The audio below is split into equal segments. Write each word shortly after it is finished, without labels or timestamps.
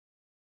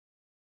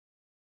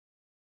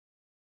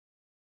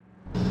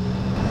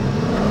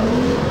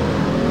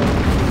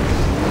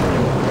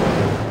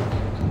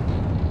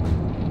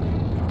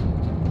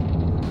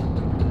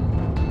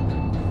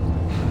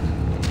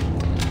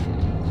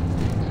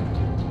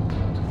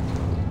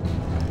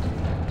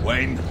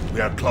Wayne, we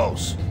are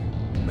close.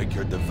 Make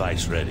your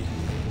device ready.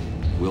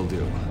 Will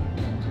do.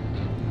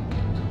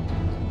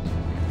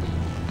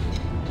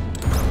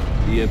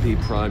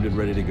 EMP primed and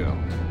ready to go.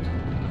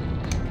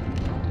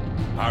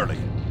 Harley.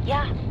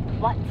 Yeah,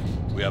 what?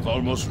 We have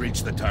almost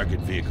reached the target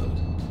vehicle.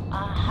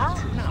 Uh-huh.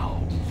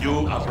 No.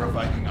 You are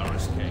providing our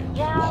escape.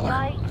 Yeah, Waller.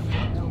 right.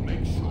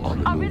 Make sure. On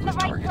the Are move in the with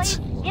right targets.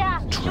 place? Yeah,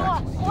 sure,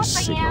 Track of the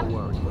course I am.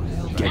 signal.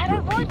 Get And I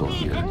your would people be,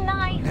 here. didn't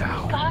I?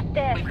 Now. Got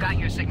this. We've got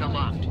your signal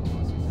locked.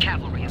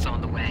 Cavalry is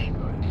on the way.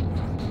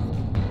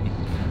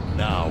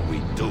 Now we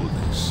do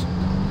this.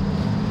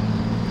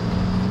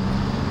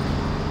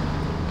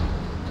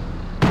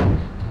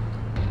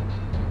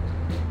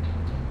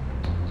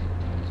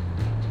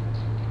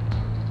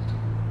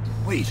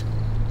 Wait,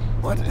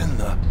 what in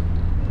the...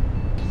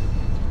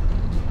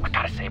 I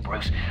gotta say,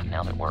 Bruce,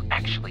 now that we're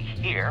actually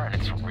here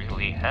and it's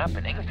really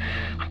happening,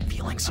 I'm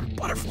feeling some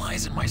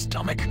butterflies in my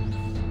stomach.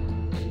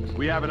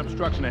 We have an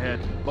obstruction ahead,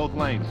 both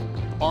lanes.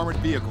 Armored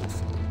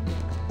vehicles.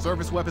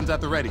 Service weapons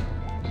at the ready.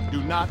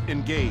 Do not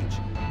engage.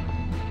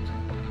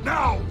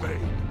 Now,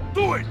 Wayne!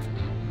 Do it!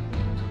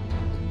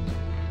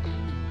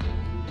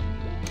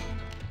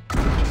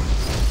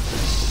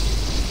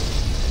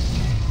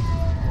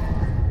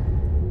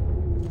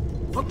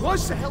 What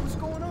the hell is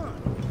going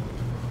on?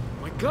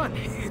 My gun,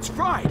 it's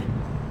fried.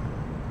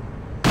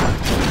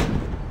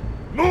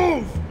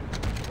 Move!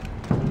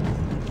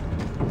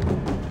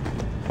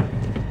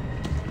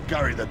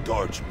 Carry the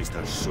torch,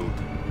 Mr. Suit.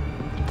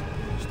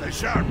 Stay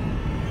sharp.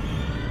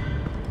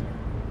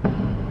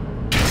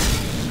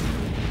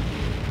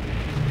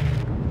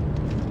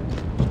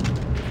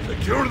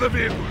 Secure the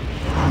vehicle.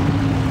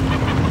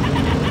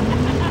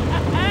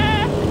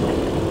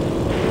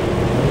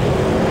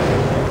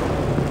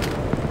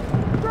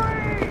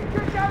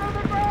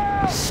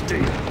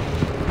 Stay.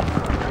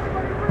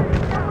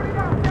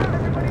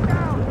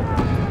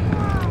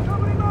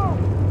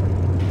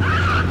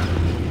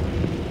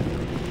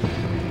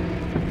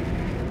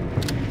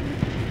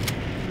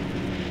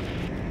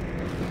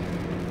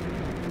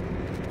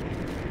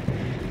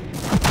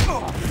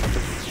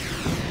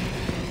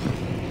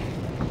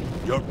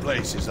 Your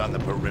place is on the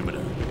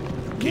perimeter.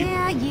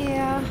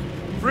 Yeah.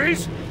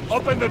 Freeze!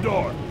 Open the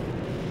door!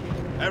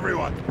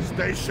 Everyone,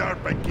 stay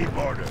sharp and keep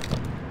order.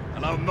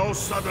 Allow no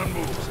sudden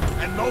moves,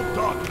 and no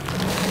talking.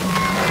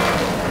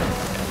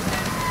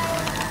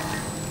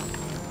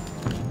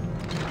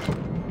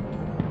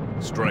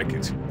 Strike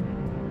it.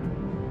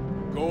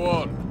 Go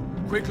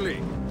on.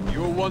 Quickly.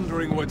 You're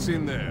wondering what's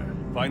in there.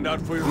 Find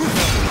out for yourself.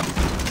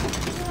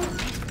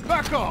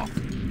 Back off,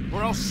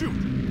 or I'll shoot.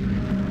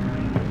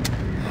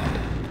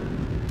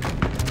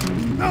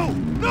 No!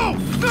 No!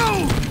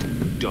 No!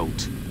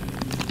 Don't.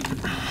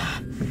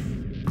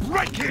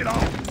 Right, kiddo!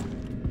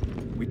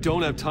 We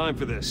don't have time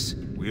for this.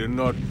 We're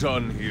not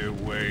done here,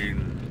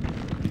 Wayne.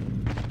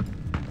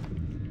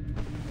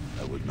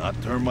 I would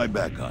not turn my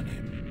back on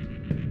him.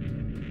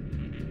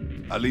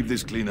 I'll leave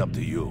this cleanup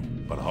to you,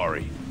 but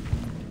hurry.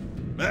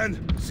 Men,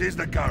 seize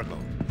the cargo.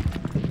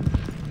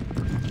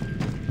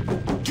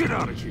 Get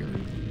out of here.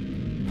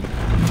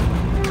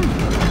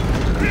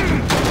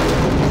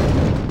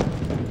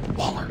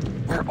 Waller,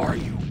 where are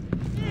you?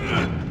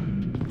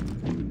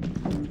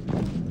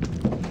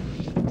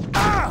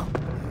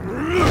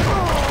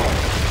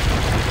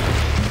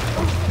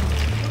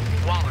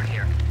 Waller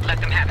here. Let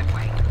them have it,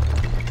 Wayne.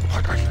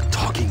 What are you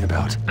talking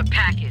about? The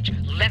package.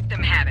 Let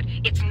them have it.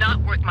 It's not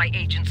worth my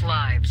agents'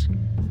 lives.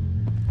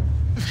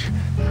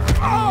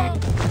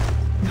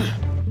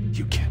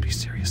 You can't be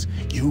serious.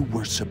 You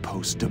were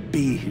supposed to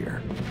be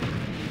here.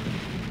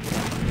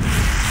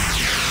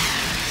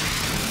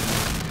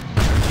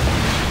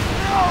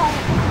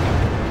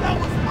 That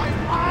was my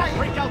eye!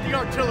 Break out the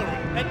artillery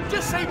and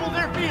disable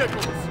their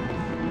vehicles!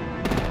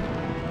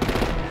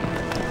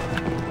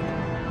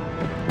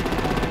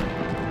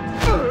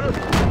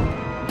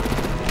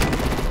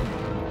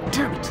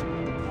 Damn it!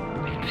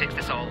 We can fix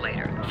this all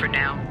later. For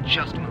now,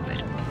 just move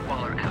it.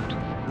 Waller out.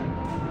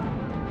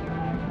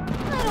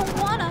 I don't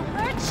want to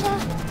hurt you,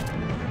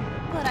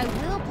 but I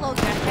will blow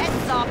your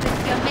heads off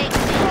if you make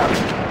me.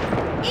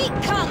 Eat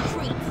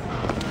concrete!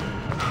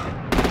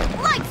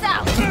 Lights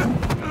out!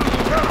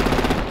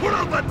 Put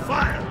out that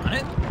fire! On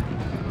it?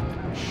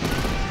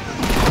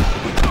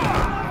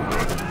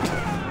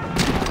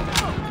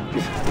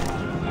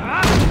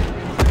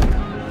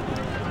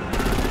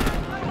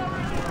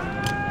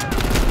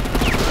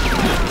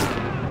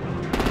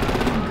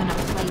 I'm gonna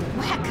play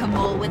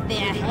whack-a-mole with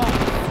their heads.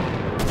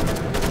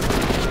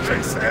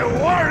 They say a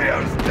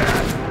warrior's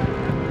death!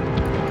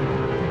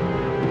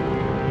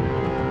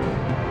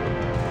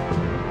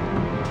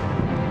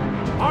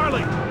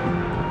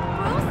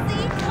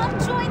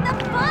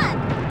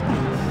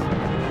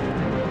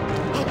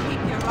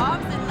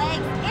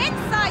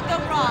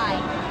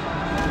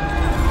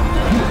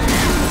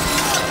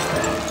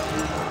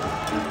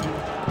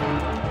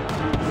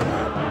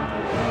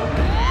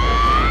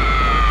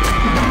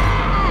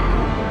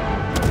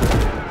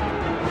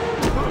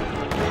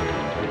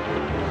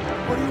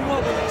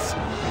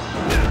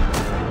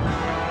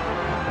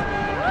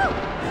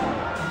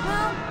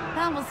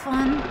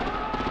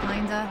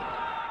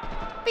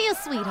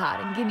 sweetheart,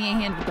 and give me a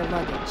hand with the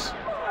luggage.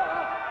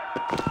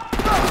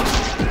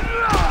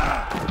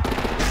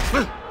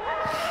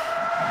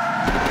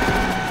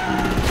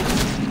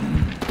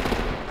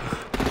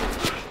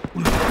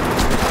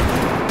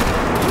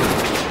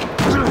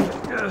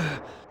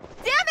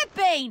 Damn it,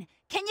 Bane!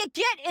 Can you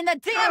get in the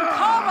damn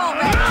car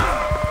already?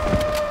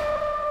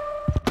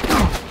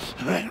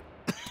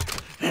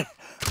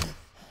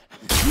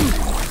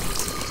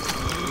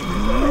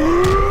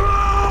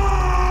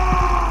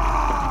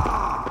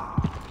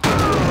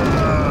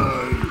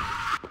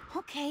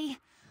 Okay,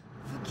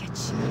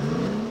 forget you.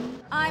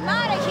 I'm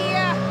out of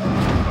here!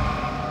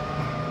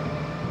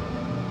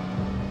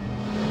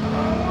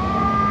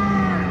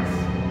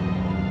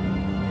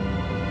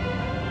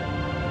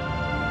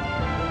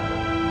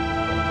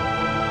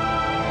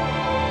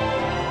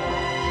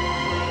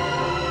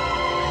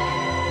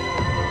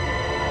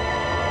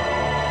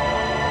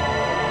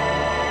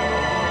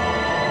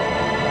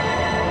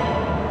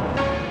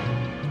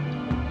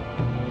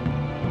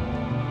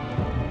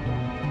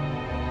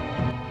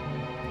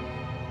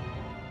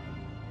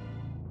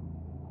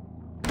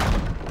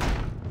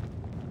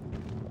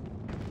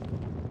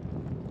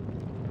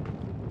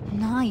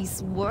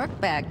 Nice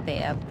work back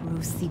there,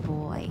 Brucey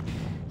boy.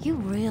 You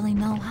really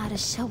know how to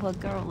show a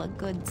girl a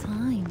good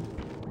time.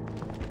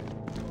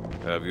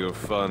 Have your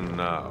fun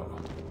now.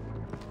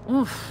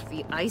 Oof,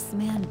 the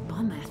Iceman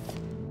bummeth.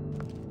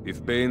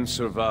 If Bane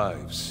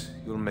survives,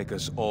 you'll make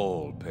us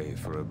all pay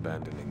for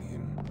abandoning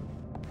him.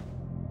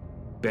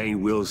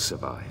 Bane will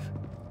survive,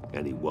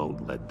 and he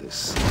won't let this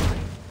slide.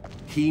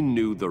 He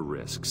knew the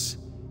risks.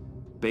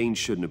 Bane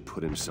shouldn't have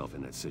put himself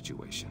in that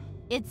situation.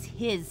 It's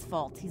his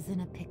fault he's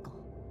in a pickle.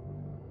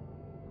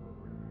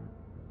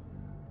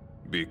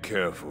 Be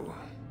careful.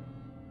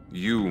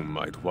 You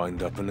might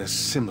wind up in a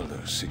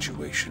similar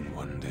situation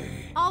one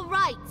day. All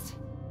right!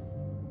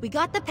 We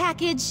got the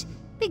package.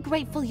 Be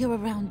grateful you're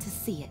around to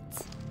see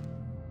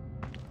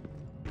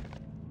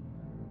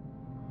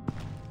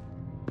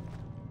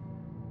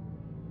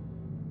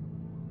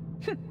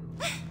it.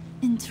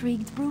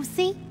 Intrigued,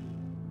 Brucey?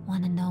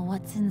 Wanna know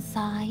what's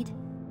inside?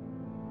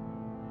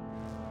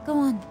 Go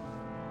on,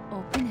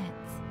 open it.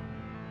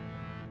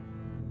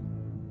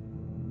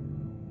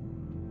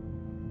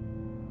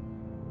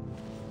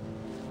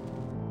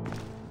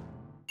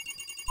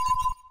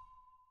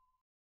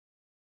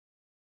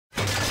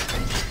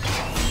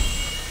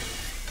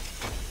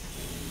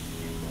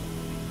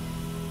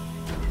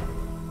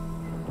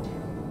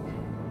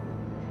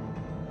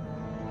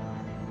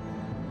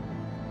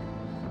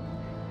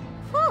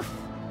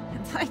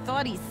 I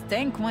thought he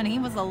stank when he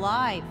was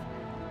alive.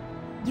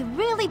 You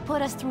really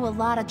put us through a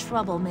lot of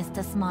trouble,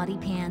 Mr. Smarty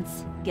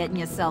Pants, getting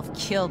yourself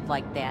killed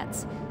like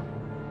that.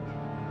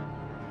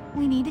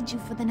 We needed you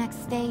for the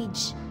next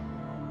stage.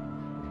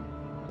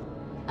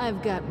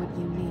 I've got what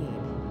you need.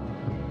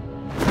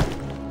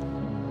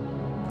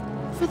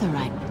 For the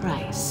right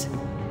price.